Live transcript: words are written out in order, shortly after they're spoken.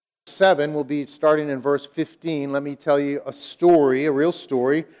7. We'll be starting in verse 15. Let me tell you a story, a real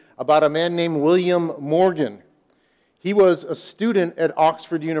story, about a man named William Morgan. He was a student at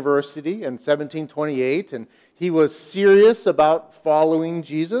Oxford University in 1728, and he was serious about following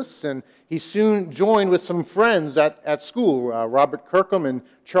Jesus, and he soon joined with some friends at school, Robert Kirkham and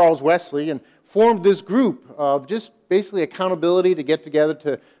Charles Wesley, and formed this group of just basically accountability to get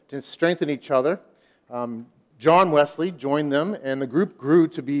together to strengthen each other. John Wesley joined them, and the group grew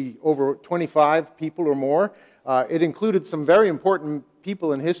to be over 25 people or more. It included some very important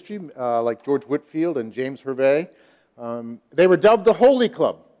people in history, like George Whitefield and James Hervey. They were dubbed the Holy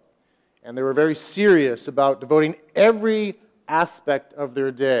Club, and they were very serious about devoting every aspect of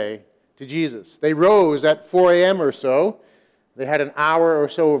their day to Jesus. They rose at 4 a.m. or so. They had an hour or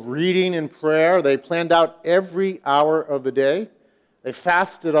so of reading and prayer. They planned out every hour of the day. They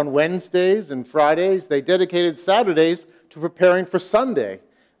fasted on Wednesdays and Fridays. They dedicated Saturdays to preparing for Sunday.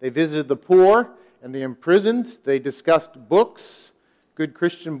 They visited the poor and the imprisoned. They discussed books, good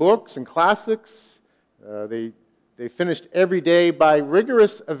Christian books and classics. They finished every day by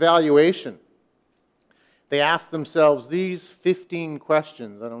rigorous evaluation. They asked themselves these 15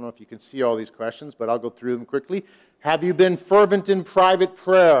 questions. I don't know if you can see all these questions, but I'll go through them quickly. Have you been fervent in private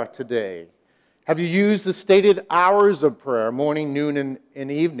prayer today? Have you used the stated hours of prayer, morning, noon,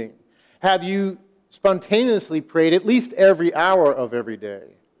 and evening? Have you spontaneously prayed at least every hour of every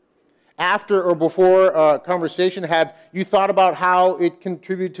day? After or before a conversation, have you thought about how it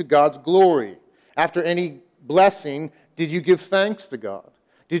contributed to God's glory? After any blessing, did you give thanks to God?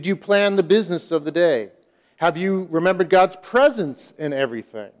 Did you plan the business of the day? Have you remembered God's presence in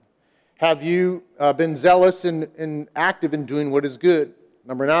everything? Have you been zealous and active in doing what is good?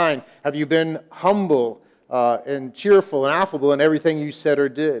 Number 9, have you been humble and cheerful and affable in everything you said or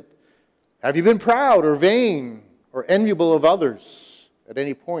did? Have you been proud or vain or enviable of others at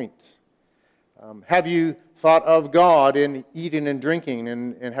any point? Have you thought of God in eating and drinking,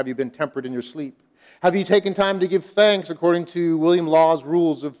 and have you been temperate in your sleep? Have you taken time to give thanks according to William Law's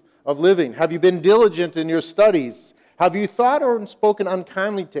rules of living? Have you been diligent in your studies? Have you thought or spoken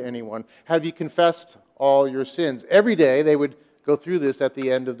unkindly to anyone? Have you confessed all your sins? Every day they would go through this at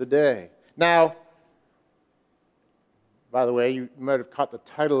the end of the day. Now, by the way, you might have caught the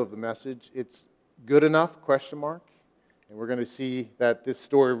title of the message. It's Good Enough, ? And we're going to see that this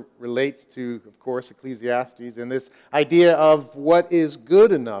story relates to, of course, Ecclesiastes and this idea of what is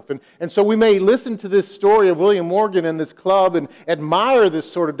good enough. And so we may listen to this story of William Morgan and this club and admire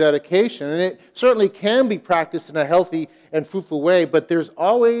this sort of dedication. And it certainly can be practiced in a healthy and fruitful way, but there's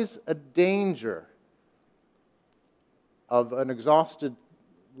always a danger of an exhausted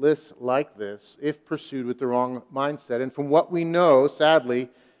list like this if pursued with the wrong mindset. And from what we know, sadly,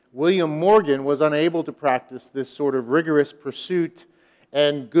 William Morgan was unable to practice this sort of rigorous pursuit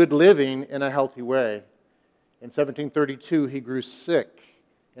and good living in a healthy way. In 1732, he grew sick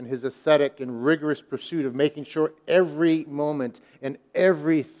in his ascetic and rigorous pursuit of making sure every moment and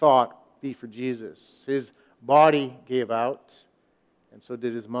every thought be for Jesus. His body gave out, and so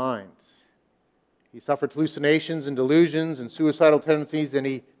did his mind. He suffered hallucinations and delusions and suicidal tendencies, and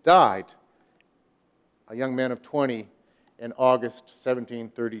he died, a young man of 20, in August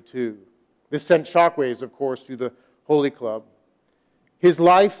 1732. This sent shockwaves, of course, through the Holy Club. His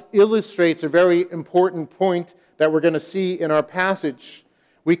life illustrates a very important point that we're going to see in our passage.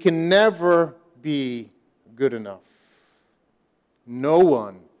 We can never be good enough. No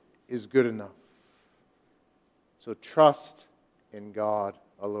one is good enough. So trust in God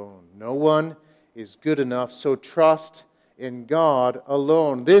alone. No one is good enough, so trust in God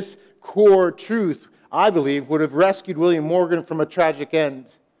alone. This core truth, I believe, would have rescued William Morgan from a tragic end.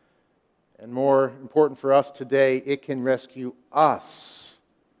 And more important for us today, it can rescue us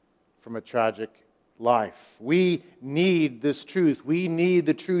from a tragic life. We need this truth. We need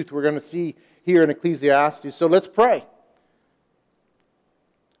the truth we're going to see here in Ecclesiastes. So let's pray.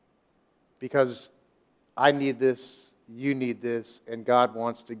 Because I need this, you need this, and God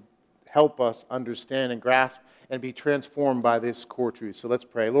wants to help us understand and grasp and be transformed by this core truth. So let's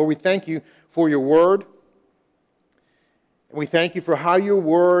pray. Lord, we thank you for your word. And we thank you for how your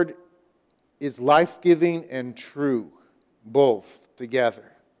word is life-giving and true, both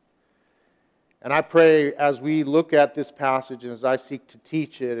together. And I pray as we look at this passage and as I seek to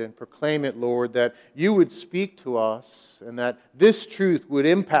teach it and proclaim it, Lord, that you would speak to us and that this truth would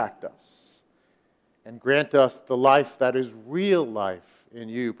impact us and grant us the life that is real life in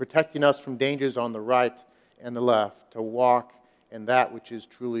you, protecting us from dangers on the right and the left, to walk in that which is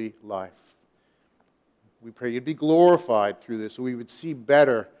truly life. We pray you'd be glorified through this, so we would see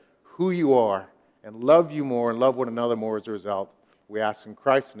better who you are and love you more and love one another more as a result. We ask in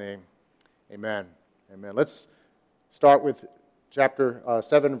Christ's name, amen. Amen. Let's start with chapter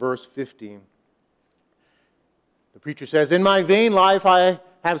 7, verse 15. The preacher says, "In my vain life I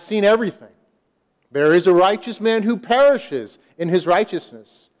have seen everything. There is a righteous man who perishes in his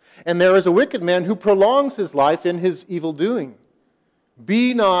righteousness, and there is a wicked man who prolongs his life in his evil doing.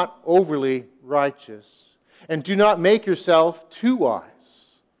 Be not overly righteous, and do not make yourself too wise.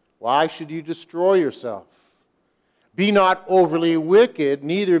 Why should you destroy yourself? Be not overly wicked,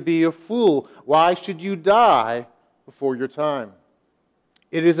 neither be a fool. Why should you die before your time?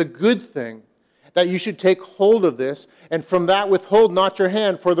 It is a good thing that you should take hold of this, and from that withhold not your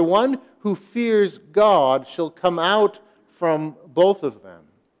hand, for the one who fears God shall come out from both of them."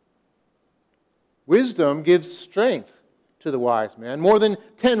 Wisdom gives strength to the wise man, more than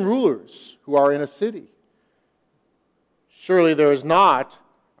 10 rulers who are in a city. Surely there is not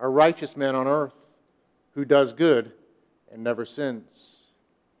a righteous man on earth who does good and never sins.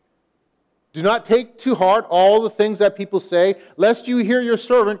 Do not take to heart all the things that people say, lest you hear your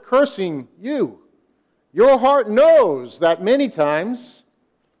servant cursing you. Your heart knows that many times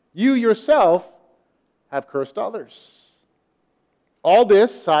you yourself have cursed others. All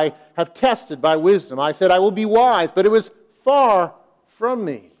this I have tested by wisdom. I said, I will be wise, but it was far from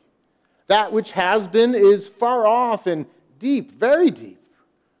me. That which has been is far off and deep, very deep.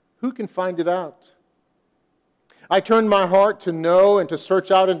 Who can find it out? I turned my heart to know and to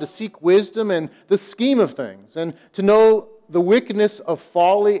search out and to seek wisdom and the scheme of things, and to know the wickedness of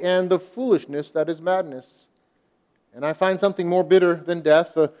folly and the foolishness that is madness. And I find something more bitter than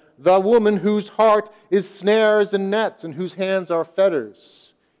death, the woman whose heart is snares and nets, and whose hands are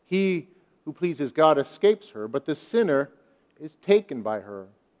fetters. He who pleases God escapes her, but the sinner is taken by her.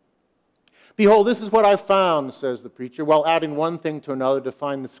 Behold, this is what I found, says the preacher, while adding one thing to another to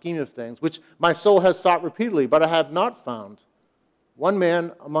find the scheme of things, which my soul has sought repeatedly, but I have not found. One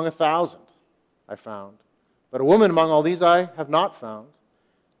man among 1,000 I found, but a woman among all these I have not found.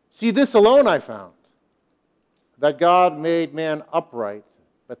 See, this alone I found, that God made man upright,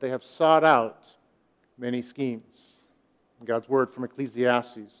 but they have sought out many schemes. God's word from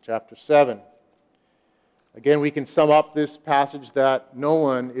Ecclesiastes chapter 7. Again, we can sum up this passage that no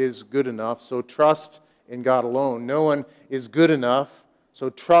one is good enough, so trust in God alone. No one is good enough, so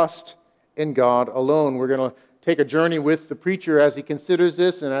trust in God alone. We're going to take a journey with the preacher as he considers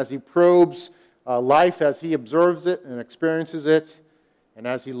this and as he probes life, as he observes it and experiences it, and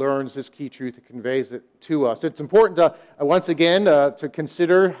as he learns this key truth and conveys it to us. It's important to, once again, to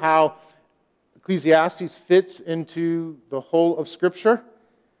consider how Ecclesiastes fits into the whole of Scripture.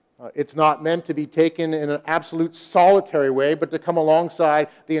 It's not meant to be taken in an absolute solitary way, but to come alongside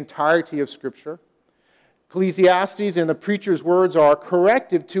the entirety of Scripture. Ecclesiastes, in the preacher's words, are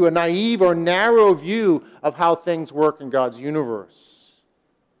corrective to a naive or narrow view of how things work in God's universe.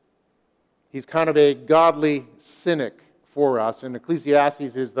 He's kind of a godly cynic for us, and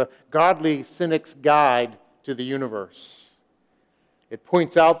Ecclesiastes is the godly cynic's guide to the universe. It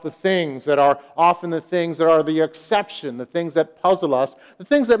points out the things that are often the things that are the exception, the things that puzzle us, the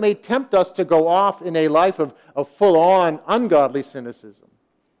things that may tempt us to go off in a life of full-on ungodly cynicism.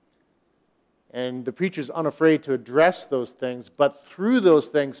 And the preacher's unafraid to address those things, but through those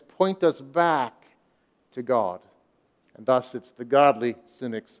things point us back to God. And thus it's the godly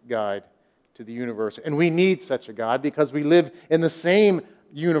cynic's guide to the universe. And we need such a God because we live in the same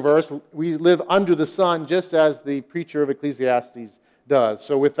universe. We live under the sun just as the preacher of Ecclesiastes does.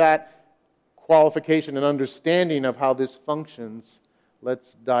 So with that qualification and understanding of how this functions,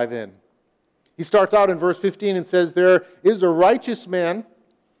 let's dive in. He starts out in verse 15 and says, "There is a righteous man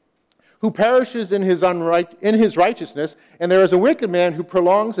who perishes in his righteousness, and there is a wicked man who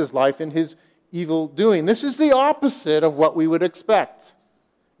prolongs his life in his evil doing." This is the opposite of what we would expect.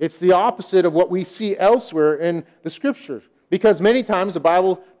 It's the opposite of what we see elsewhere in the Scriptures. Because many times the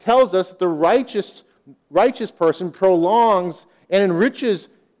Bible tells us that the righteous person prolongs and enriches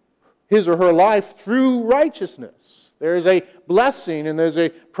his or her life through righteousness. There is a blessing and there's a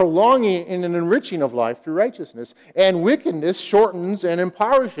prolonging and an enriching of life through righteousness. And wickedness shortens and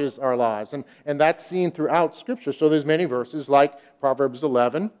impoverishes our lives. And that's seen throughout Scripture. So there's many verses like Proverbs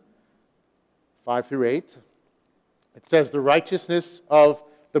 11, 5 through 8. It says, "The righteousness of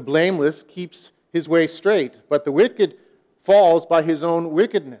the blameless keeps his way straight, but the wicked falls by his own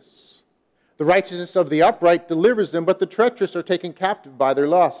wickedness. The righteousness of the upright delivers them, but the treacherous are taken captive by their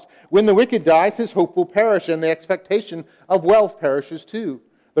lust. When the wicked dies, his hope will perish, and the expectation of wealth perishes too.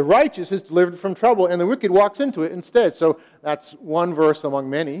 The righteous is delivered from trouble, and the wicked walks into it instead." So that's one verse among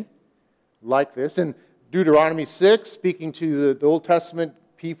many like this. In Deuteronomy 6, speaking to the Old Testament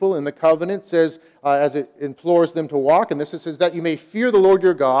people in the covenant says, as it implores them to walk, and this says that you may fear the Lord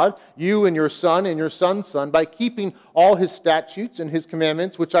your God, you and your son and your son's son, by keeping all his statutes and his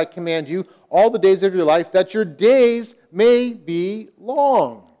commandments, which I command you all the days of your life, that your days may be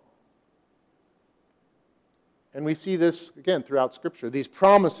long. And we see this, again, throughout Scripture. These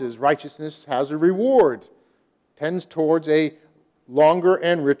promises, righteousness has a reward, tends towards a longer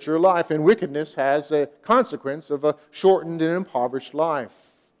and richer life, and wickedness has a consequence of a shortened and impoverished life.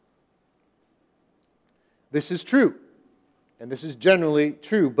 This is true, and this is generally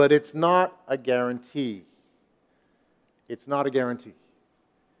true, but it's not a guarantee. It's not a guarantee.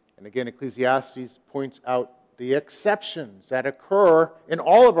 And again, Ecclesiastes points out the exceptions that occur in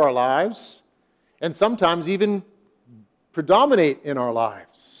all of our lives, and sometimes even predominate in our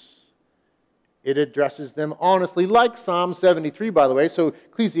lives. It addresses them honestly, like Psalm 73, by the way. So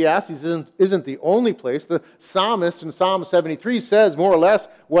Ecclesiastes isn't the only place. The psalmist in Psalm 73 says more or less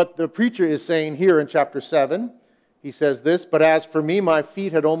what the preacher is saying here in chapter 7. He says this, "But as for me, my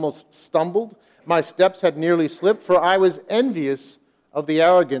feet had almost stumbled. My steps had nearly slipped, for I was envious of the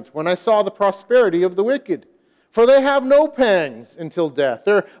arrogant when I saw the prosperity of the wicked. For they have no pangs until death.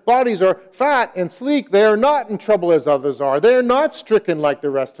 Their bodies are fat and sleek. They are not in trouble as others are. They are not stricken like the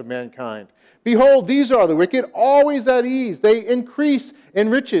rest of mankind. Behold, these are the wicked, always at ease. They increase in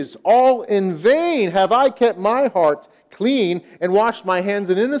riches. All in vain have I kept my heart clean and washed my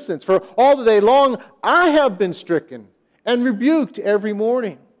hands in innocence. For all the day long I have been stricken and rebuked every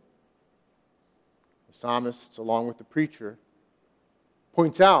morning." The psalmist, along with the preacher,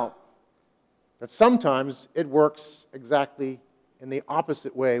 points out that sometimes it works exactly in the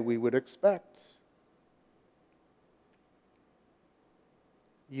opposite way we would expect.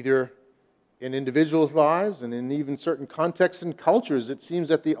 Either in individuals' lives and in even certain contexts and cultures, it seems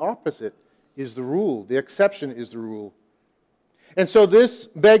that the opposite is the rule. The exception is the rule. And so this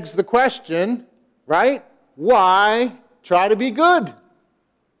begs the question, right? Why try to be good?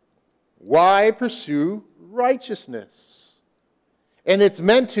 Why pursue righteousness? And it's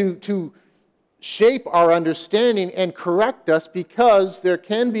meant to shape our understanding and correct us, because there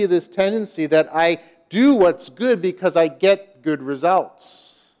can be this tendency that I do what's good because I get good results.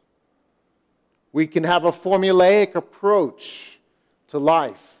 We can have a formulaic approach to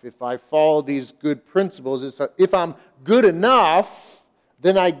life. If I follow these good principles, if I'm good enough,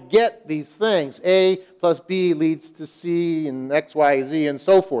 then I get these things. A plus B leads to C and X, Y, Z, and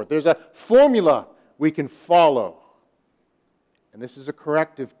so forth. There's a formula we can follow. And this is a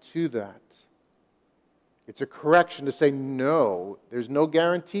corrective to that. It's a correction to say, no, there's no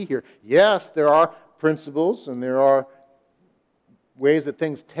guarantee here. Yes, there are principles and there are ways that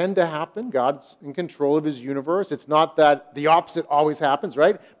things tend to happen. God's in control of His universe. It's not that the opposite always happens,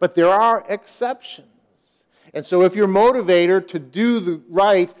 right? But there are exceptions. And so if your motivator to do the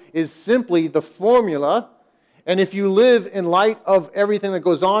right is simply the formula, and if you live in light of everything that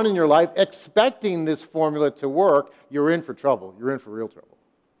goes on in your life, expecting this formula to work, you're in for trouble. You're in for real trouble.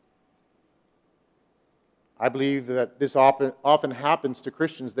 I believe that this often happens to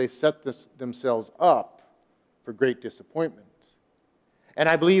Christians. They set themselves up for great disappointment. And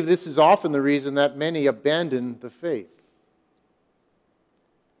I believe this is often the reason that many abandon the faith.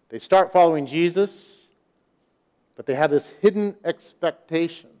 They start following Jesus, but they have this hidden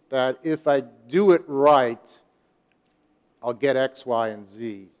expectation that if I do it right, I'll get X, Y, and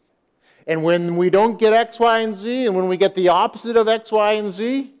Z. And when we don't get X, Y, and Z, and when we get the opposite of X, Y, and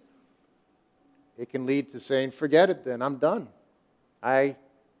Z, it can lead to saying, forget it then, I'm done. And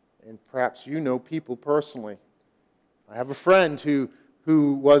perhaps you know people personally. I have a friend who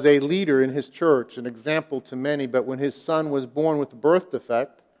was a leader in his church, an example to many, but when his son was born with a birth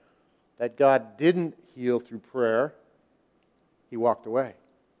defect that God didn't heal through prayer, he walked away.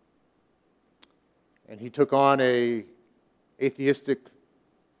 And he took on an atheistic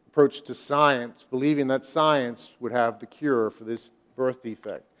approach to science, believing that science would have the cure for this birth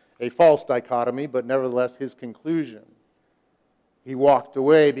defect. A false dichotomy, but nevertheless his conclusion. He walked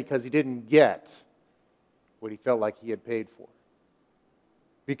away because he didn't get what he felt like he had paid for.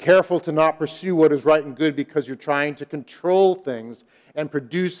 Be careful to not pursue what is right and good because you're trying to control things and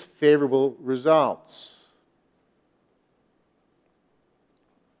produce favorable results.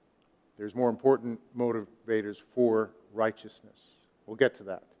 There's more important motivators for righteousness. We'll get to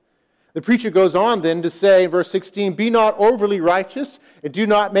that. The preacher goes on then to say, verse 16, "Be not overly righteous, and do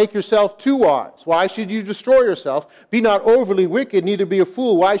not make yourself too wise. Why should you destroy yourself? Be not overly wicked, neither be a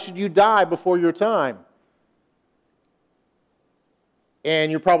fool. Why should you die before your time?"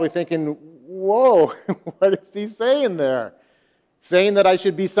 And you're probably thinking, whoa, what is he saying there? Saying that I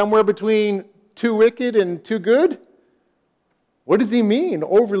should be somewhere between too wicked and too good? What does he mean,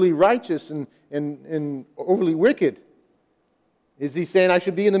 overly righteous and overly wicked? Is he saying I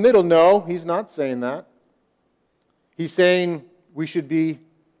should be in the middle? No, he's not saying that. He's saying we should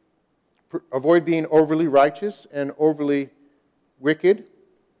avoid being overly righteous and overly wicked.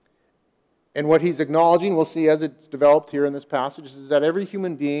 And what he's acknowledging, we'll see as it's developed here in this passage, is that every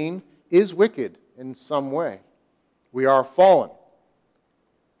human being is wicked in some way. We are fallen.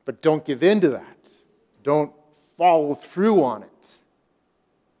 But don't give in to that. Don't follow through on it.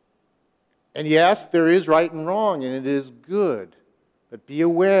 And yes, there is right and wrong, and it is good. But be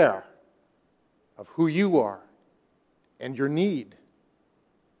aware of who you are and your need.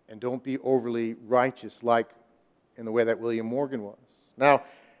 And don't be overly righteous like in the way that William Morgan was. Now,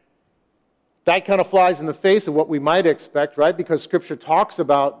 that kind of flies in the face of what we might expect, right? Because Scripture talks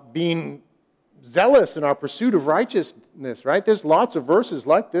about being zealous in our pursuit of righteousness, right? There's lots of verses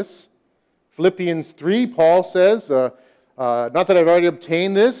like this. Philippians 3, Paul says, not that I've already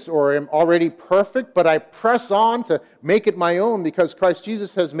obtained this or am already perfect, but I press on to make it my own because Christ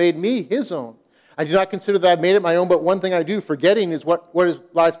Jesus has made me his own. I do not consider that I've made it my own, but one thing I do, forgetting is what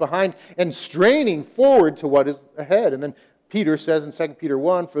lies behind and straining forward to what is ahead. And then Peter says in 2 Peter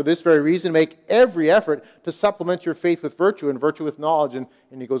 1, for this very reason, make every effort to supplement your faith with virtue and virtue with knowledge. And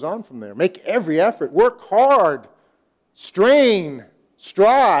he goes on from there. Make every effort. Work hard. Strain.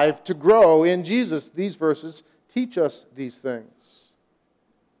 Strive to grow in Jesus. These verses teach us these things.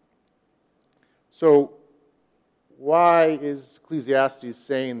 So, why is Ecclesiastes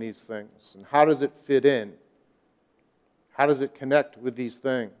saying these things? And how does it fit in? How does it connect with these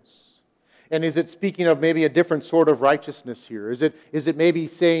things? And is it speaking of maybe a different sort of righteousness here? Is it maybe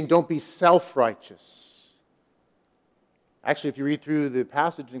saying don't be self-righteous? Actually, if you read through the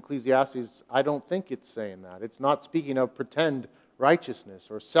passage in Ecclesiastes, I don't think it's saying that. It's not speaking of pretend righteousness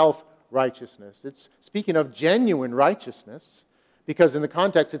or self-righteousness. It's speaking of genuine righteousness because in the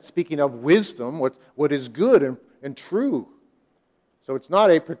context it's speaking of wisdom, what is good and true. So it's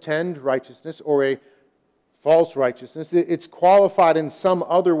not a pretend righteousness or a false righteousness. It's qualified in some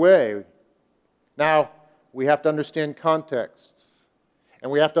other way. Now, we have to understand contexts.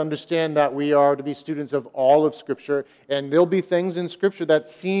 And we have to understand that we are to be students of all of Scripture. And there'll be things in Scripture that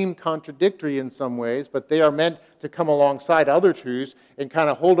seem contradictory in some ways, but they are meant to come alongside other truths and kind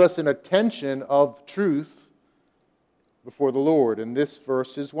of hold us in a tension of truth before the Lord. And this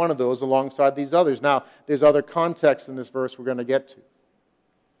verse is one of those alongside these others. Now, there's other context in this verse we're going to get to.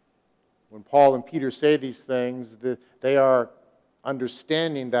 When Paul and Peter say these things, they are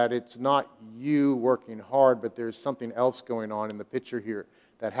understanding that it's not you working hard, but there's something else going on in the picture here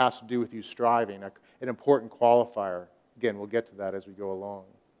that has to do with you striving, an important qualifier. Again, we'll get to that as we go along.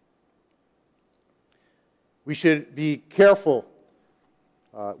 We should be careful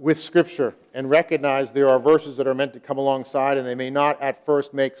with Scripture and recognize there are verses that are meant to come alongside and they may not at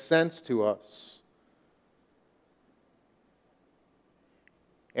first make sense to us.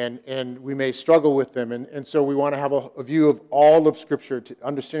 And we may struggle with them. And so we want to have a view of all of Scripture,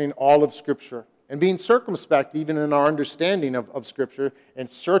 understanding all of Scripture, and being circumspect even in our understanding of Scripture and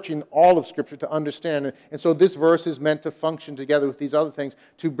searching all of Scripture to understand. And so this verse is meant to function together with these other things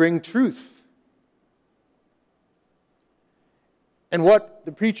to bring truth. And what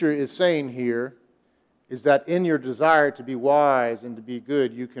the preacher is saying here is that in your desire to be wise and to be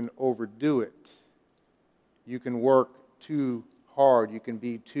good, you can overdo it. You can work too hard. You can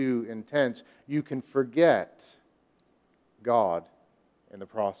be too intense. You can forget God in the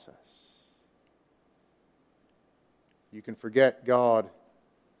process. You can forget God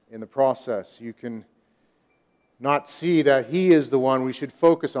in the process. You can not see that He is the one we should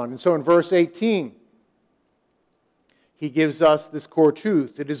focus on. And so in verse 18, he gives us this core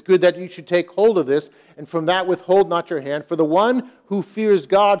truth. It is good that you should take hold of this, and from that withhold not your hand. For the one who fears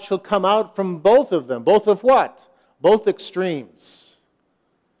God shall come out from both of them. Both of what? Both extremes.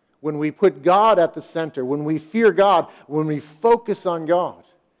 When we put God at the center, when we fear God, when we focus on God,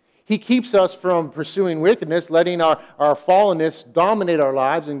 He keeps us from pursuing wickedness, letting our fallenness dominate our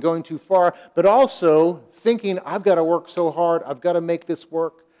lives and going too far, but also thinking, I've got to work so hard, I've got to make this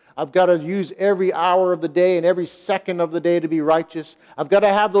work. I've got to use every hour of the day and every second of the day to be righteous. I've got to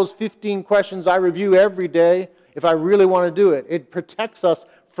have those 15 questions I review every day if I really want to do it. It protects us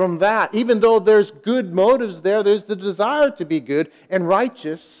from that. Even though there's good motives there, there's the desire to be good and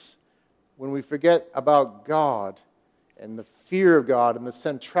righteous. When we forget about God and the fear of God and the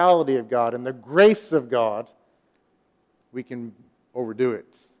centrality of God and the grace of God, we can overdo it.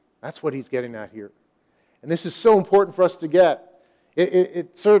 That's what he's getting at here. And this is so important for us to get.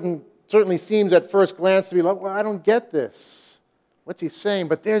 It certainly seems at first glance to be like, well, I don't get this. What's he saying?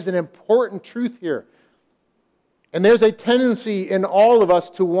 But there's an important truth here. And there's a tendency in all of us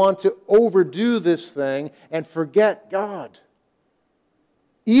to want to overdo this thing and forget God.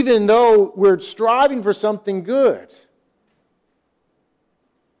 Even though we're striving for something good.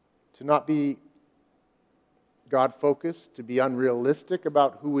 To not be God-focused, to be unrealistic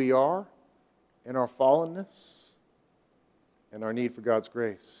about who we are and our fallenness and our need for God's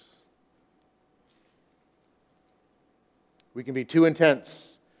grace. We can be too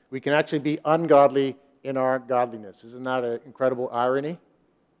intense. We can actually be ungodly in our godliness. Isn't that an incredible irony?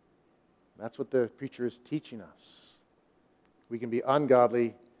 That's what the preacher is teaching us. We can be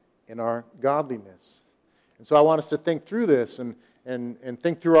ungodly in our godliness. And so I want us to think through this and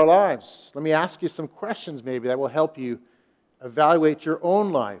think through our lives. Let me ask you some questions maybe that will help you evaluate your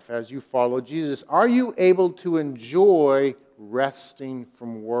own life as you follow Jesus. Are you able to enjoy resting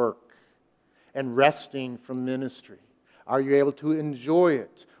from work and resting from ministry? Are you able to enjoy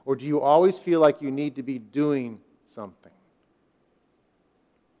it? Or do you always feel like you need to be doing something?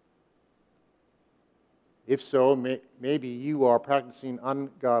 If so, maybe you are practicing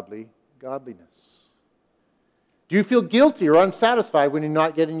ungodly godliness. Do you feel guilty or unsatisfied when you're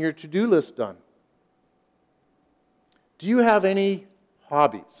not getting your to-do list done? Do you have any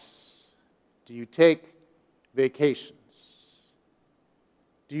hobbies? Do you take vacations?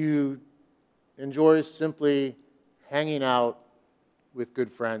 Do you enjoy simply hanging out with good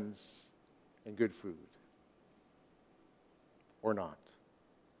friends and good food? Or not?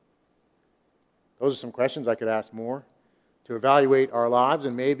 Those are some questions I could ask more to evaluate our lives,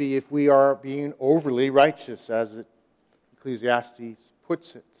 and maybe if we are being overly righteous, as Ecclesiastes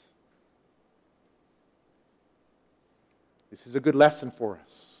puts it. This is a good lesson for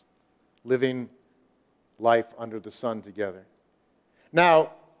us, living life under the sun together.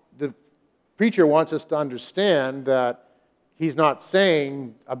 Now, the preacher wants us to understand that he's not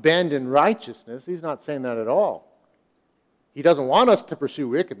saying abandon righteousness. He's not saying that at all. He doesn't want us to pursue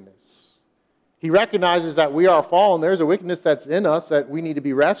wickedness. He recognizes that we are fallen. There's a wickedness that's in us that we need to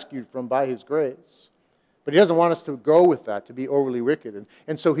be rescued from by His grace. But He doesn't want us to go with that, to be overly wicked.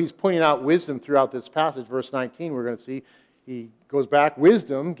 And so He's pointing out wisdom throughout this passage. Verse 19, we're going to see, he goes back,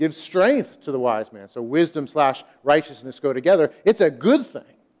 wisdom gives strength to the wise man. So wisdom/righteousness go together. It's a good thing.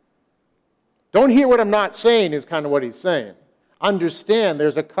 Don't hear what I'm not saying is kind of what he's saying. Understand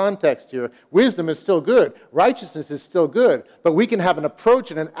there's a context here. Wisdom is still good. Righteousness is still good. But we can have an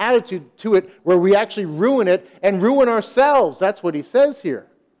approach and an attitude to it where we actually ruin it and ruin ourselves. That's what he says here.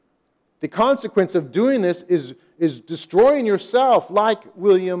 The consequence of doing this is destroying yourself, like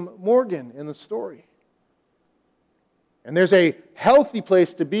William Morgan in the story. And there's a healthy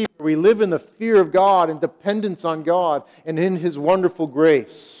place to be where we live in the fear of God and dependence on God and in His wonderful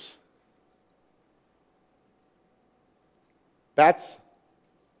grace. That's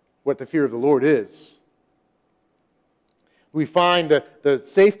what the fear of the Lord is. We find the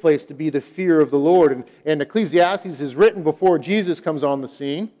safe place to be the fear of the Lord. And Ecclesiastes is written before Jesus comes on the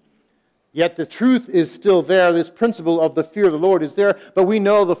scene. Yet the truth is still there. This principle of the fear of the Lord is there. But we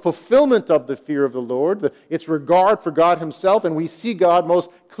know the fulfillment of the fear of the Lord, its regard for God Himself. And we see God most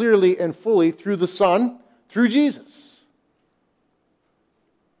clearly and fully through the Son, through Jesus.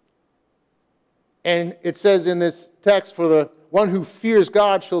 And it says in this text, for the one who fears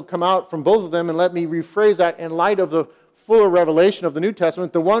God shall come out from both of them. And let me rephrase that in light of the fuller revelation of the New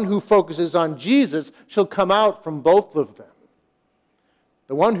Testament. The one who focuses on Jesus shall come out from both of them.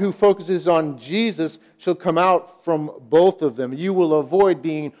 The one who focuses on Jesus shall come out from both of them. You will avoid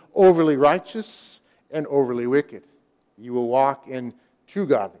being overly righteous and overly wicked. You will walk in true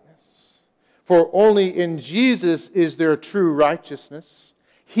godliness. For only in Jesus is there true righteousness.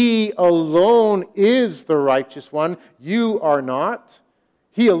 He alone is the righteous one. You are not.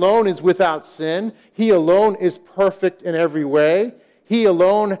 He alone is without sin. He alone is perfect in every way. He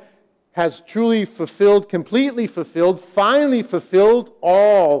alone has truly fulfilled, completely fulfilled, finally fulfilled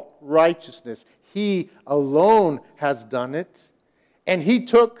all righteousness. He alone has done it. And He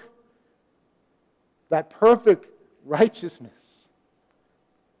took that perfect righteousness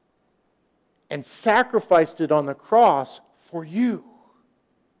and sacrificed it on the cross for you.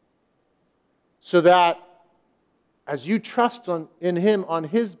 So that as you trust in Him on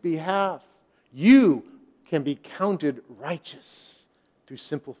His behalf, you can be counted righteous through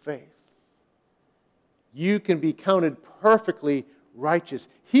simple faith. You can be counted perfectly righteous.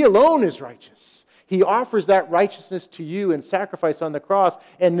 He alone is righteous. He offers that righteousness to you in sacrifice on the cross.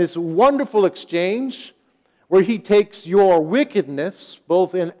 And this wonderful exchange where He takes your wickedness,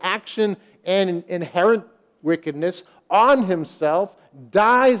 both in action and in inherent wickedness, on Himself,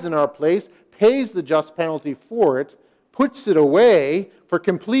 dies in our place, pays the just penalty for it, puts it away for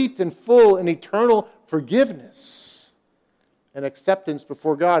complete and full and eternal forgiveness and acceptance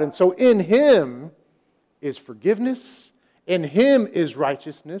before God. And so in Him is forgiveness. In Him is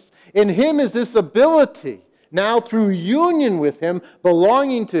righteousness. In Him is this ability, now through union with Him,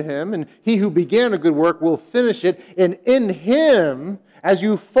 belonging to Him, and He who began a good work will finish it. And in Him, as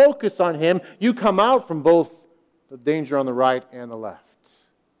you focus on Him, you come out from both the danger on the right and the left.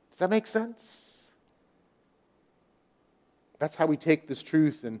 Does that make sense? That's how we take this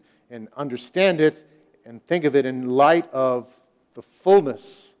truth and understand it and think of it in light of the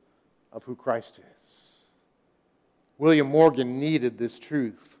fullness of who Christ is. William Morgan needed this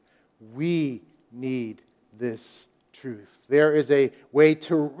truth. We need this truth. There is a way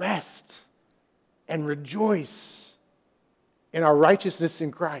to rest and rejoice in our righteousness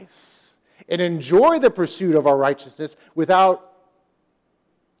in Christ and enjoy the pursuit of our righteousness without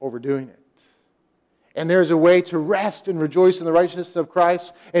overdoing it. And there's a way to rest and rejoice in the righteousness of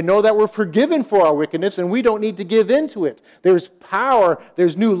Christ and know that we're forgiven for our wickedness and we don't need to give in to it. There's power,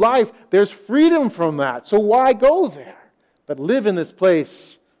 there's new life, there's freedom from that. So why go there? But live in this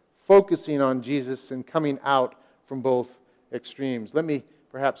place, focusing on Jesus and coming out from both extremes. Let me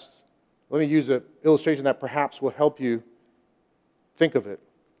use an illustration that perhaps will help you think of it.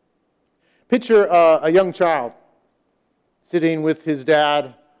 Picture a young child sitting with his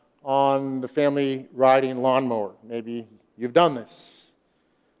dad on the family riding lawnmower. Maybe you've done this.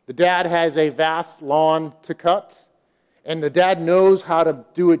 The dad has a vast lawn to cut, and the dad knows how to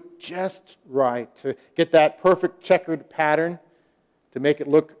do it just right, to get that perfect checkered pattern, to make it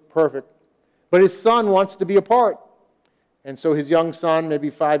look perfect. But his son wants to be a part. And so his young son,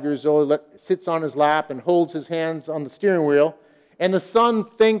 maybe 5 years old, sits on his lap and holds his hands on the steering wheel. And the son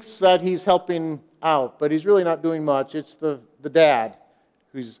thinks that he's helping out, but he's really not doing much. It's the dad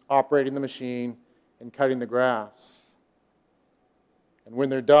who's operating the machine and cutting the grass. And when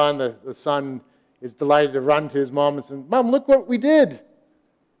they're done, the son is delighted to run to his mom and say, "Mom, look what we did.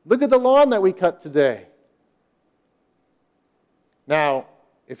 Look at the lawn that we cut today." Now,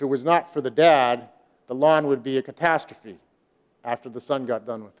 if it was not for the dad, the lawn would be a catastrophe after the son got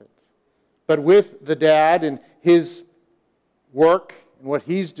done with it. But with the dad and his work and what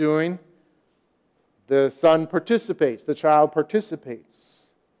he's doing, the son participates, the child participates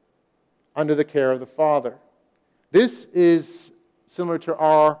under the care of the Father. This is similar to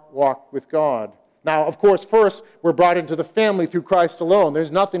our walk with God. Now, of course, first, we're brought into the family through Christ alone. There's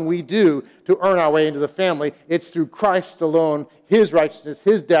nothing we do to earn our way into the family. It's through Christ alone, His righteousness,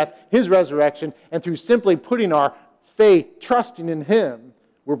 His death, His resurrection, and through simply putting our faith, trusting in Him,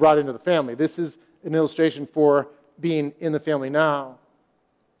 we're brought into the family. This is an illustration for being in the family now.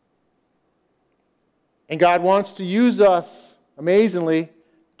 And God wants to use us, amazingly,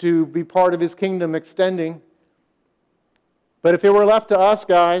 to be part of His kingdom extending. But if it were left to us,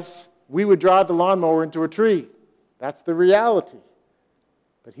 guys, we would drive the lawnmower into a tree. That's the reality.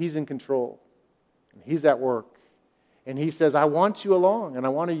 But He's in control. And He's at work. And He says, I want you along, and I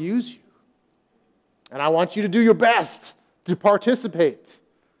want to use you. And I want you to do your best to participate.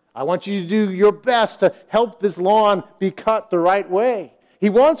 I want you to do your best to help this lawn be cut the right way. He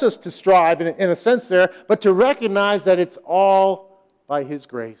wants us to strive, in a sense there, but to recognize that it's all by His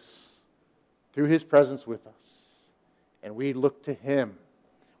grace, through His presence with us. And we look to Him.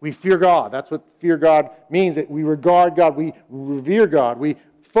 We fear God. That's what fear God means. That we regard God. We revere God. We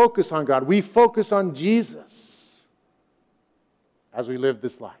focus on God. We focus on Jesus as we live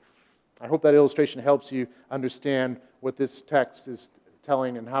this life. I hope that illustration helps you understand what this text is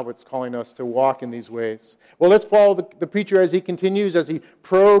telling and how it's calling us to walk in these ways. Well, let's follow the preacher as he continues, as he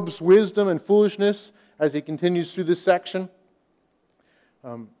probes wisdom and foolishness, as he continues through this section.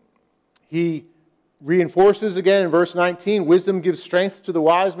 He reinforces again in verse 19, wisdom gives strength to the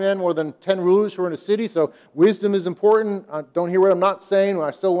wise man more than 10 rulers who are in a city. So wisdom is important. Don't hear what I'm not saying. I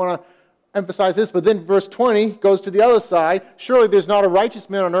still want to emphasize this. But then verse 20 goes to the other side. Surely there's not a righteous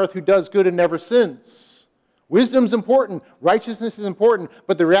man on earth who does good and never sins. Wisdom's important. Righteousness is important.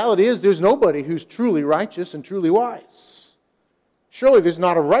 But the reality is there's nobody who's truly righteous and truly wise. Surely there's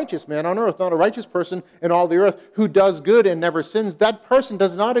not a righteous man on earth, not a righteous person in all the earth who does good and never sins. That person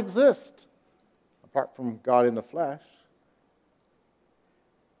does not exist apart from God in the flesh.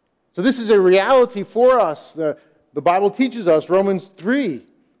 So this is a reality for us. The Bible teaches us, Romans 3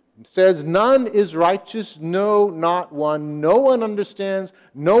 says, none is righteous, no, not one. No one understands,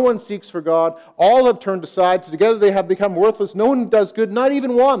 no one seeks for God. All have turned aside. Together they have become worthless. No one does good, not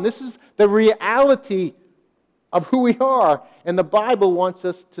even one. This is the reality of who we are. And the Bible wants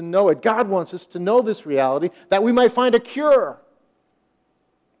us to know it. God wants us to know this reality, that we might find a cure.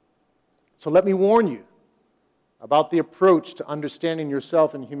 So let me warn you about the approach to understanding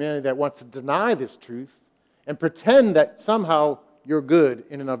yourself and humanity that wants to deny this truth and pretend that somehow you're good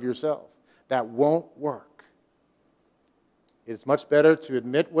in and of yourself. That won't work. It's much better to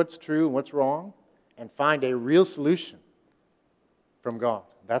admit what's true and what's wrong and find a real solution from God.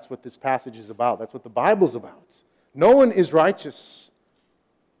 That's what this passage is about. That's what the Bible's about. No one is righteous.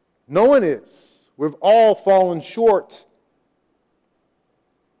 No one is. We've all fallen short.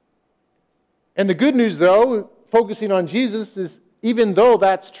 And the good news, though, focusing on Jesus, is even though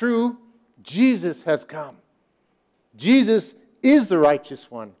that's true, Jesus has come. Jesus is the righteous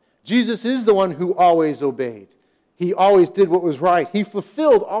one. Jesus is the one who always obeyed. He always did what was right. He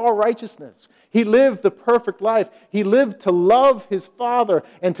fulfilled all righteousness. He lived the perfect life. He lived to love his Father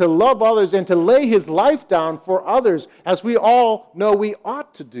and to love others and to lay his life down for others, as we all know we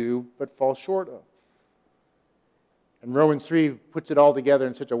ought to do but fall short of. And Romans 3 puts it all together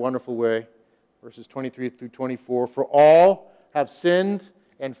in such a wonderful way. Verses 23 through 24. For all have sinned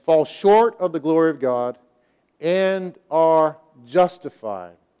and fall short of the glory of God and are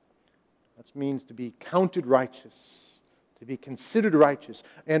justified. That means to be counted righteous, to be considered righteous,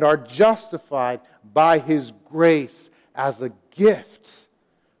 and are justified by his grace as a gift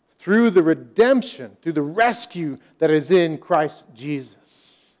through the redemption, through the rescue that is in Christ Jesus.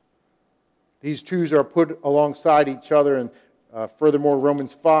 These truths are put alongside each other, and furthermore,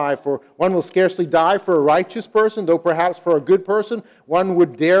 Romans 5, for one will scarcely die for a righteous person, though perhaps for a good person one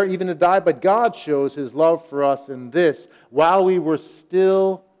would dare even to die, but God shows his love for us in this: while we were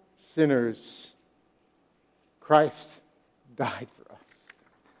still sinners, Christ died for us.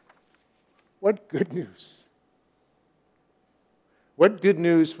 What good news. What good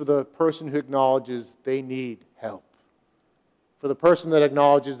news for the person who acknowledges they need help, for the person that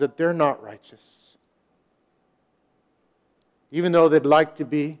acknowledges that they're not righteous. Even though they'd like to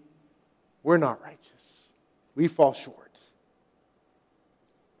be, we're not righteous. We fall short.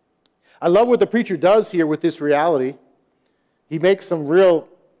 I love what the preacher does here with this reality. He makes some real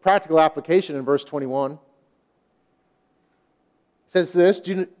practical application in verse 21. It says this: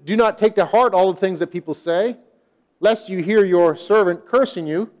 do not take to heart all the things that people say, lest you hear your servant cursing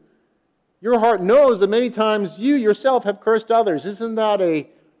you. Your heart knows that many times you yourself have cursed others. Isn't that a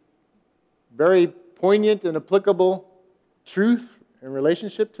very poignant and applicable truth in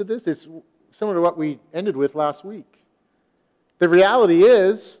relationship to this? It's similar to what we ended with last week. The reality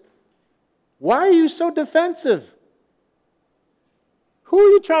is, why are you so defensive? Who are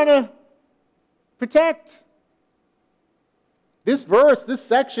you trying to protect? This verse, this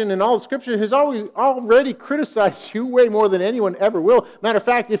section in all of Scripture has already criticized you way more than anyone ever will. Matter of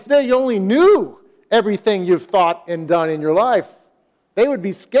fact, if they only knew everything you've thought and done in your life, they would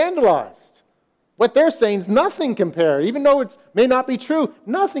be scandalized. What they're saying is nothing compared. Even though it may not be true,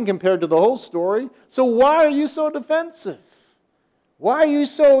 nothing compared to the whole story. So why are you so defensive? Why are you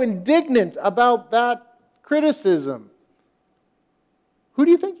so indignant about that criticism? Who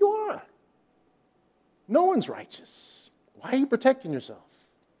do you think you are? No one's righteous. Why are you protecting yourself?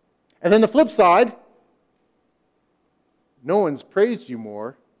 And then the flip side, no one's praised you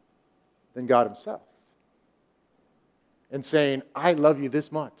more than God himself. And saying, I love you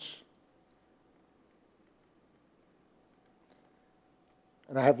this much.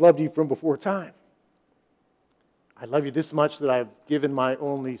 And I have loved you from before time. I love you this much that I have given my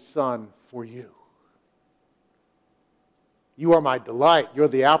only Son for you. You are my delight. You're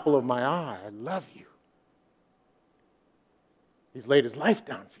the apple of my eye. I love you. He's laid his life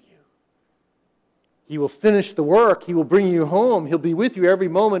down for you. He will finish the work. He will bring you home. He'll be with you every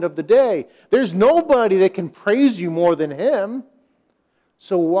moment of the day. There's nobody that can praise you more than him.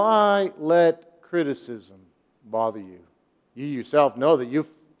 So why let criticism bother you? You yourself know that you've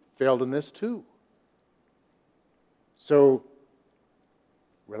failed in this too. So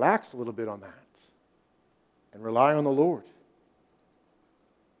relax a little bit on that and rely on the Lord.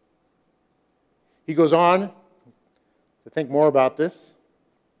 He goes on to think more about this.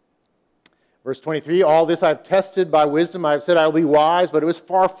 Verse 23, all this I've tested by wisdom. I've said I will be wise, but it was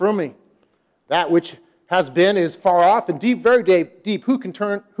far from me. That which has been is far off and deep, very deep. Who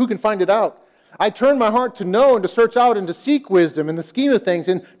can find it out? I turned my heart to know and to search out and to seek wisdom in the scheme of things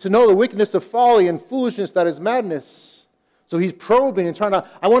and to know the wickedness of folly and foolishness that is madness. So he's probing and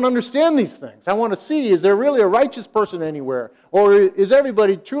I want to understand these things. I want to see, is there really a righteous person anywhere? Or is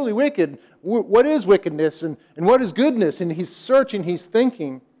everybody truly wicked? What is wickedness and what is goodness? And he's searching, he's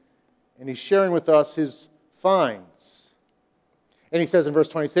thinking, and he's sharing with us his finds. And he says in verse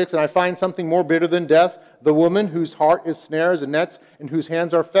 26, and I find something more bitter than death, the woman whose heart is snares and nets and whose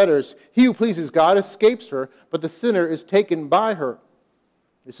hands are fetters. He who pleases God escapes her, but the sinner is taken by her.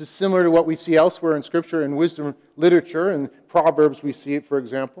 This is similar to what we see elsewhere in Scripture and wisdom literature. In Proverbs, we see it, for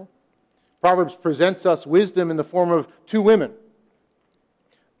example. Proverbs presents us wisdom in the form of two women.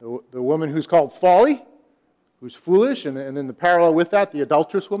 The woman who's called Folly, who's foolish, and then the parallel with that, the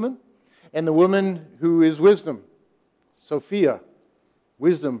adulterous woman, and the woman who is wisdom, Sophia,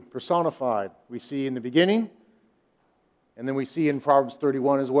 wisdom personified. We see in the beginning, and then we see in Proverbs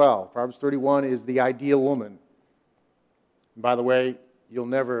 31 as well. Proverbs 31 is the ideal woman. And by the way, you'll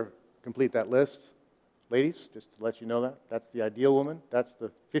never complete that list. Ladies, just to let you know that. That's the ideal woman. That's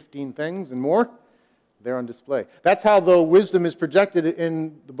the 15 things and more. They're on display. That's how the wisdom is projected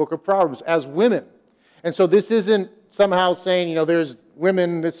in the book of Proverbs, as women. And so this isn't somehow saying, there's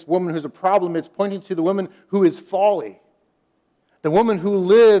women, this woman who's a problem. It's pointing to the woman who is folly. The woman who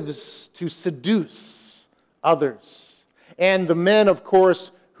lives to seduce others. And the men, of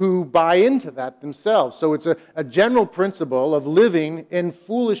course, who buy into that themselves. So it's a general principle of living in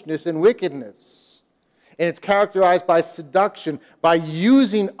foolishness and wickedness. And it's characterized by seduction, by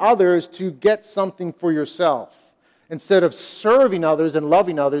using others to get something for yourself. Instead of serving others and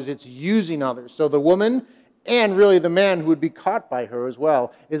loving others, it's using others. So the woman, and really the man who would be caught by her as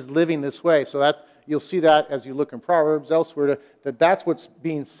well, is living this way. So you'll see that as you look in Proverbs elsewhere, that's what's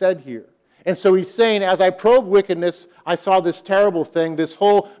being said here. And so he's saying, as I probed wickedness, I saw this terrible thing, this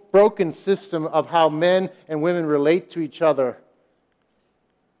whole broken system of how men and women relate to each other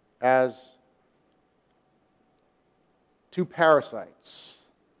as two parasites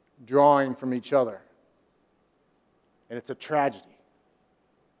drawing from each other. And it's a tragedy.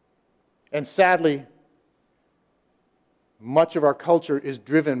 And sadly, much of our culture is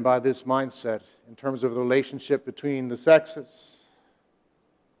driven by this mindset in terms of the relationship between the sexes.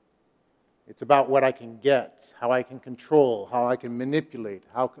 It's about what I can get, how I can control, how I can manipulate,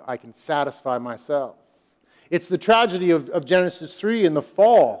 how I can satisfy myself. It's the tragedy of Genesis 3 in the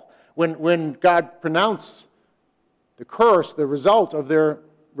fall, when God pronounced the curse, the result of their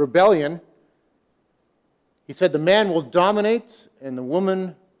rebellion. He said the man will dominate and the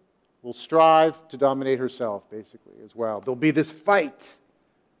woman will strive to dominate herself, basically, as well. There'll be this fight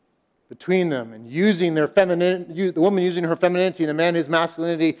between them and using their femininity, the woman using her femininity and the man his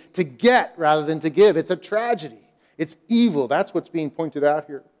masculinity to get rather than to give. It's a tragedy. It's evil. That's what's being pointed out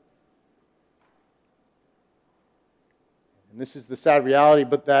here. And this is the sad reality,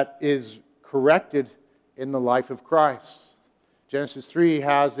 but that is corrected in the life of Christ. Genesis 3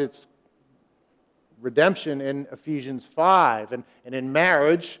 has its redemption in Ephesians 5. And in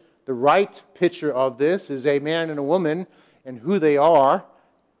marriage, the right picture of this is a man and a woman and who they are,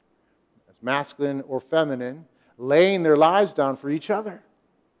 masculine or feminine, laying their lives down for each other.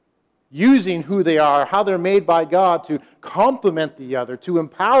 Using who they are, how they're made by God to complement the other, to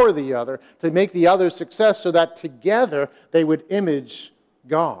empower the other, to make the other success so that together they would image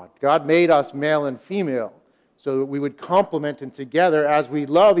God. God made us male and female so that we would complement and together as we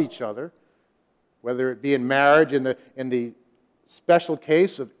love each other, whether it be in marriage, in the special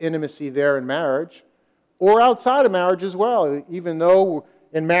case of intimacy there in marriage, or outside of marriage as well. Even though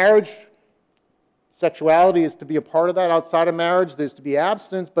in marriage, sexuality is to be a part of that. Outside of marriage, there's to be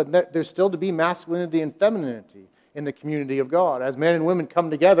abstinence, but there's still to be masculinity and femininity in the community of God, as men and women come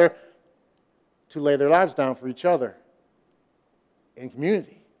together to lay their lives down for each other in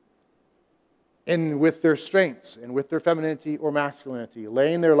community, and with their strengths and with their femininity or masculinity,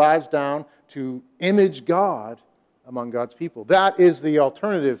 laying their lives down to image God among God's people. That is the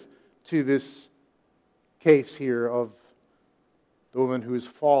alternative to this case here of the woman who is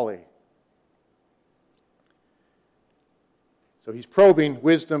folly. So he's probing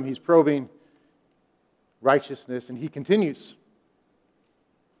wisdom, he's probing righteousness, and he continues.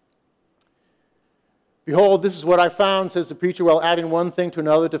 Behold, this is what I found, says the preacher, while adding one thing to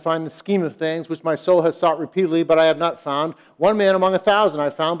another to find the scheme of things, which my soul has sought repeatedly, but I have not found. One man among 1,000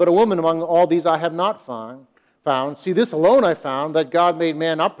 I found, but a woman among all these I have not found. See, this alone I found, that God made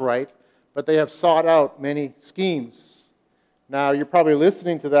man upright, but they have sought out many schemes. Now, you're probably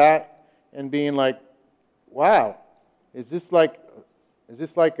listening to that and being like, wow, is this like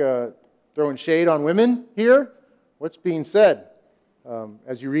throwing shade on women here? What's being said?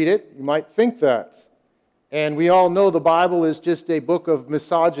 As you read it, you might think that. And we all know the Bible is just a book of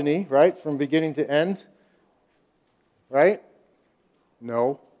misogyny, right? From beginning to end. Right?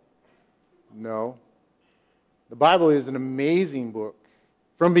 No. The Bible is an amazing book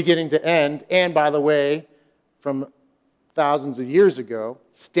from beginning to end. And by the way, from thousands of years ago,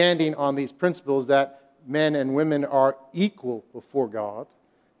 standing on these principles that men and women are equal before God,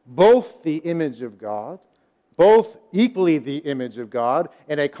 both the image of God, both equally the image of God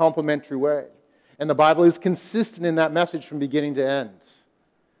in a complementary way. And the Bible is consistent in that message from beginning to end.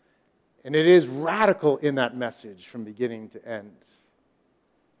 And it is radical in that message from beginning to end.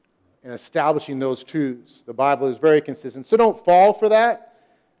 In establishing those truths. The Bible is very consistent. So don't fall for that.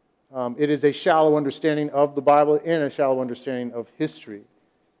 It is a shallow understanding of the Bible and a shallow understanding of history.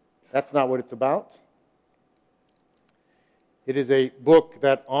 That's not what it's about. It is a book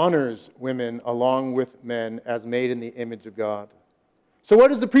that honors women along with men as made in the image of God. So what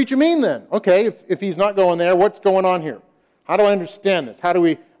does the preacher mean then? Okay, if he's not going there, what's going on here? How do I understand this? How do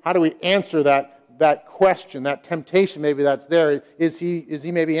we answer that question, that temptation maybe that's there? Is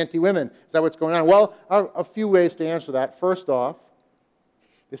he maybe anti-women? Is that what's going on? Well, a few ways to answer that. First off,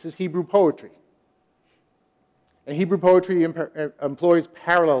 this is Hebrew poetry. And Hebrew poetry employs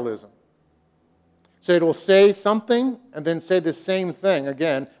parallelism. So it will say something and then say the same thing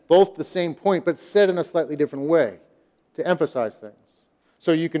again, both the same point, but said in a slightly different way to emphasize things.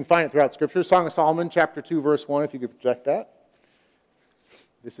 So you can find it throughout Scripture. Song of Solomon, chapter 2, verse 1, if you could project that.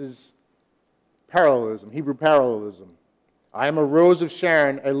 This is parallelism, Hebrew parallelism. I am a rose of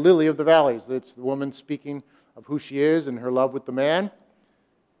Sharon, a lily of the valleys. It's the woman speaking of who she is and her love with the man.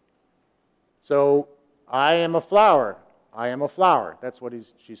 So, I am a flower. I am a flower. That's what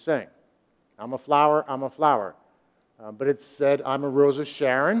she's saying. I'm a flower. I'm a flower. But it said, I'm a rose of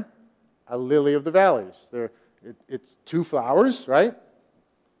Sharon, a lily of the valleys. It's two flowers, right?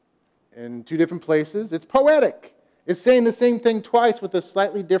 In two different places. It's poetic. It's saying the same thing twice with a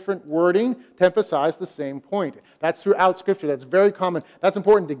slightly different wording to emphasize the same point. That's throughout Scripture. That's very common. That's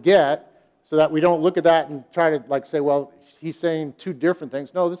important to get so that we don't look at that and try to say, well, he's saying two different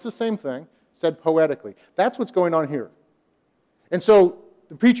things. No, this is the same thing, said poetically. That's what's going on here. And so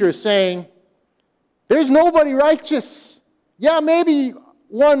the preacher is saying, there's nobody righteous. Yeah, maybe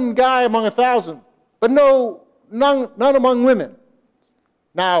one guy among 1,000, but none among women.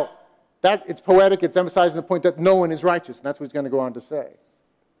 Now, it's poetic, it's emphasizing the point that no one is righteous, and that's what he's going to go on to say.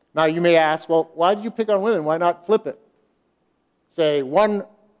 Now, you may ask, well, why did you pick on women? Why not flip it? Say, one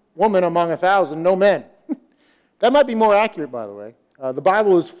woman among 1,000, no men. That might be more accurate, by the way. The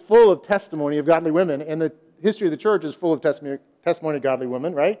Bible is full of testimony of godly women, and the history of the church is full of testimony of godly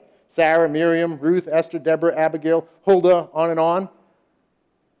women, right? Sarah, Miriam, Ruth, Esther, Deborah, Abigail, Huldah, on and on.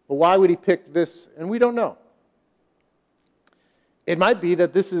 But why would he pick this? And we don't know. It might be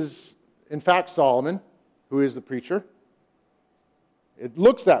that this is, in fact, Solomon, who is the preacher. It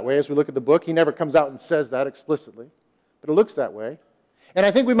looks that way as we look at the book. He never comes out and says that explicitly, but it looks that way. And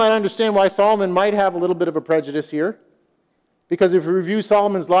I think we might understand why Solomon might have a little bit of a prejudice here, because if we review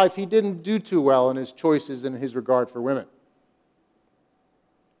Solomon's life, he didn't do too well in his choices and his regard for women.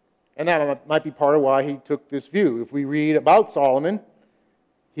 And that might be part of why he took this view. If we read about Solomon,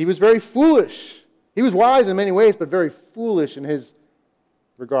 he was very foolish. He was wise in many ways, but very foolish in his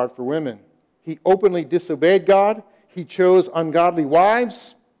regard for women. He openly disobeyed God. He chose ungodly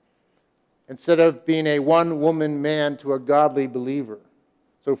wives instead of being a one-woman man to a godly believer.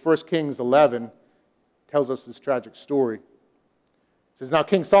 So 1 Kings 11 tells us this tragic story. It says, now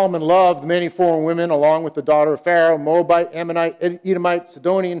King Solomon loved many foreign women, along with the daughter of Pharaoh, Moabite, Ammonite, Edomite,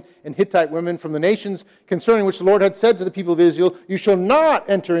 Sidonian, and Hittite women from the nations concerning which the Lord had said to the people of Israel, you shall not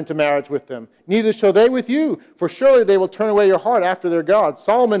enter into marriage with them, neither shall they with you, for surely they will turn away your heart after their gods.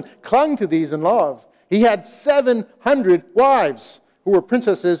 Solomon clung to these in love. He had 700 wives who were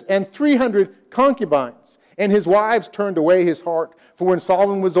princesses and 300 concubines, and his wives turned away his heart. For when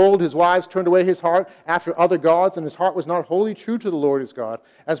Solomon was old, his wives turned away his heart after other gods, and his heart was not wholly true to the Lord his God,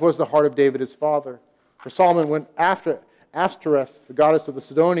 as was the heart of David his father. For Solomon went after Ashtoreth, the goddess of the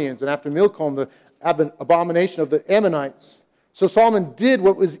Sidonians, and after Milcom, the abomination of the Ammonites. So Solomon did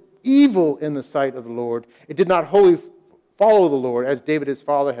what was evil in the sight of the Lord. It did not wholly follow the Lord, as David his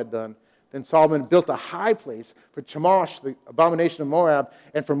father had done. Then Solomon built a high place for Chemosh, the abomination of Moab,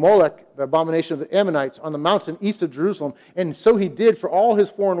 and for Molech, the abomination of the Ammonites, on the mountain east of Jerusalem. And so he did for all his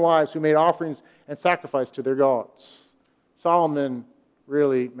foreign wives who made offerings and sacrifice to their gods. Solomon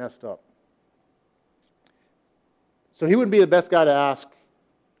really messed up. So he wouldn't be the best guy to ask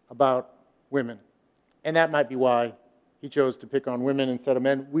about women. And that might be why he chose to pick on women instead of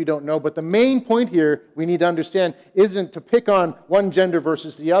men. We don't know. But the main point here we need to understand isn't to pick on one gender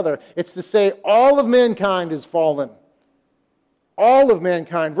versus the other. It's to say all of mankind is fallen. All of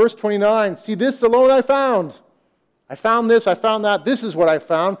mankind. Verse 29, see this alone I found. I found this, I found that. This is what I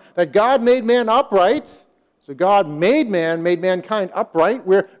found, that God made man upright. So God made mankind upright.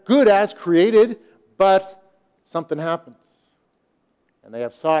 We're good as created, but something happens. And they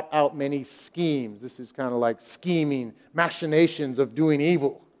have sought out many schemes. This is kind of like scheming, machinations of doing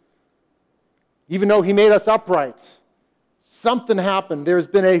evil. Even though he made us upright, something happened. There's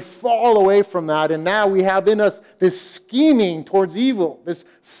been a fall away from that, and now we have in us this scheming towards evil, this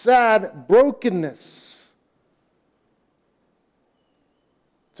sad brokenness.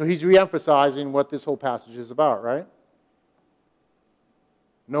 So he's re-emphasizing what this whole passage is about, right?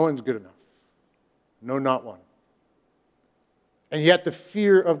 No one's good enough. No, not one. And yet the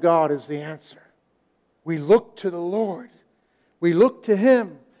fear of God is the answer. We look to the Lord. We look to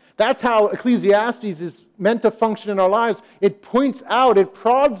Him. That's how Ecclesiastes is meant to function in our lives. It points out, it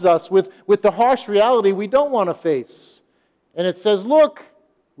prods us with the harsh reality we don't want to face. And it says, look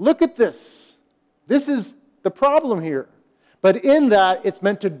at this. This is the problem here. But in that, it's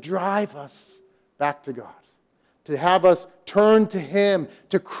meant to drive us back to God, to have us turn to Him,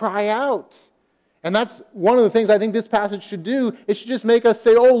 to cry out. And that's one of the things I think this passage should do. It should just make us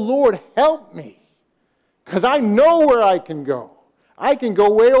say, oh Lord, help me. Because I know where I can go. I can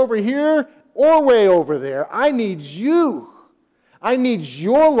go way over here or way over there. I need you. I need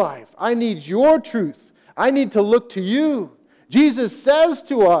your life. I need your truth. I need to look to you. Jesus says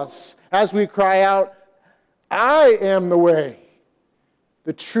to us as we cry out, I am the way,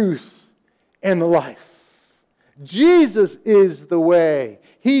 the truth, and the life. Jesus is the way.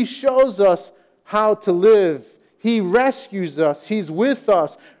 He shows us how to live. He rescues us. He's with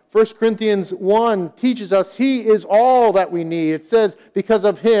us. 1 Corinthians 1 teaches us He is all that we need. It says, because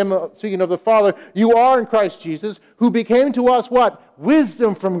of Him, speaking of the Father, you are in Christ Jesus, who became to us what?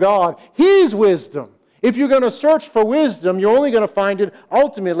 Wisdom from God. He's wisdom. If you're going to search for wisdom, you're only going to find it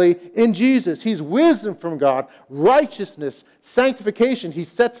ultimately in Jesus. He's wisdom from God, righteousness, sanctification. He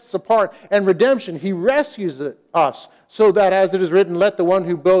sets us apart, and redemption. He rescues us so that, as it is written, let the one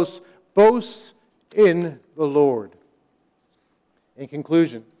who boasts in the Lord. In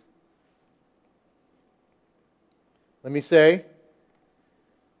conclusion, let me say,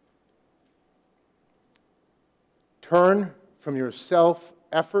 turn from your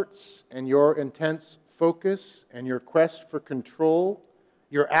self-efforts and your intense focus and your quest for control,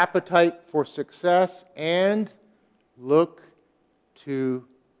 your appetite for success, and look to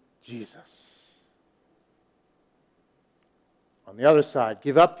Jesus. On the other side,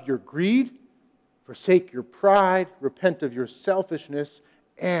 give up your greed, forsake your pride, repent of your selfishness,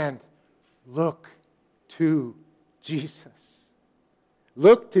 and look to Jesus.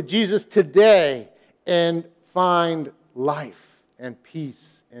 Look to Jesus today and find life and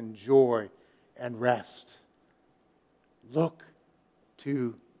peace and joy and rest. Look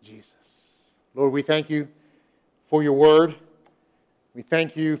to Jesus. Lord, we thank you for your word. We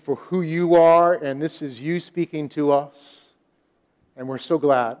thank you for who you are, and this is you speaking to us. And we're so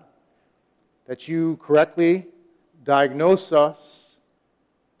glad that you correctly diagnose us,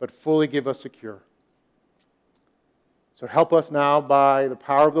 but fully give us a cure. So help us now by the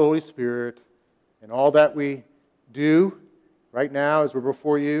power of the Holy Spirit and all that we do right now as we're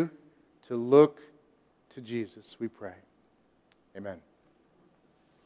before you to look to Jesus, we pray. Amen.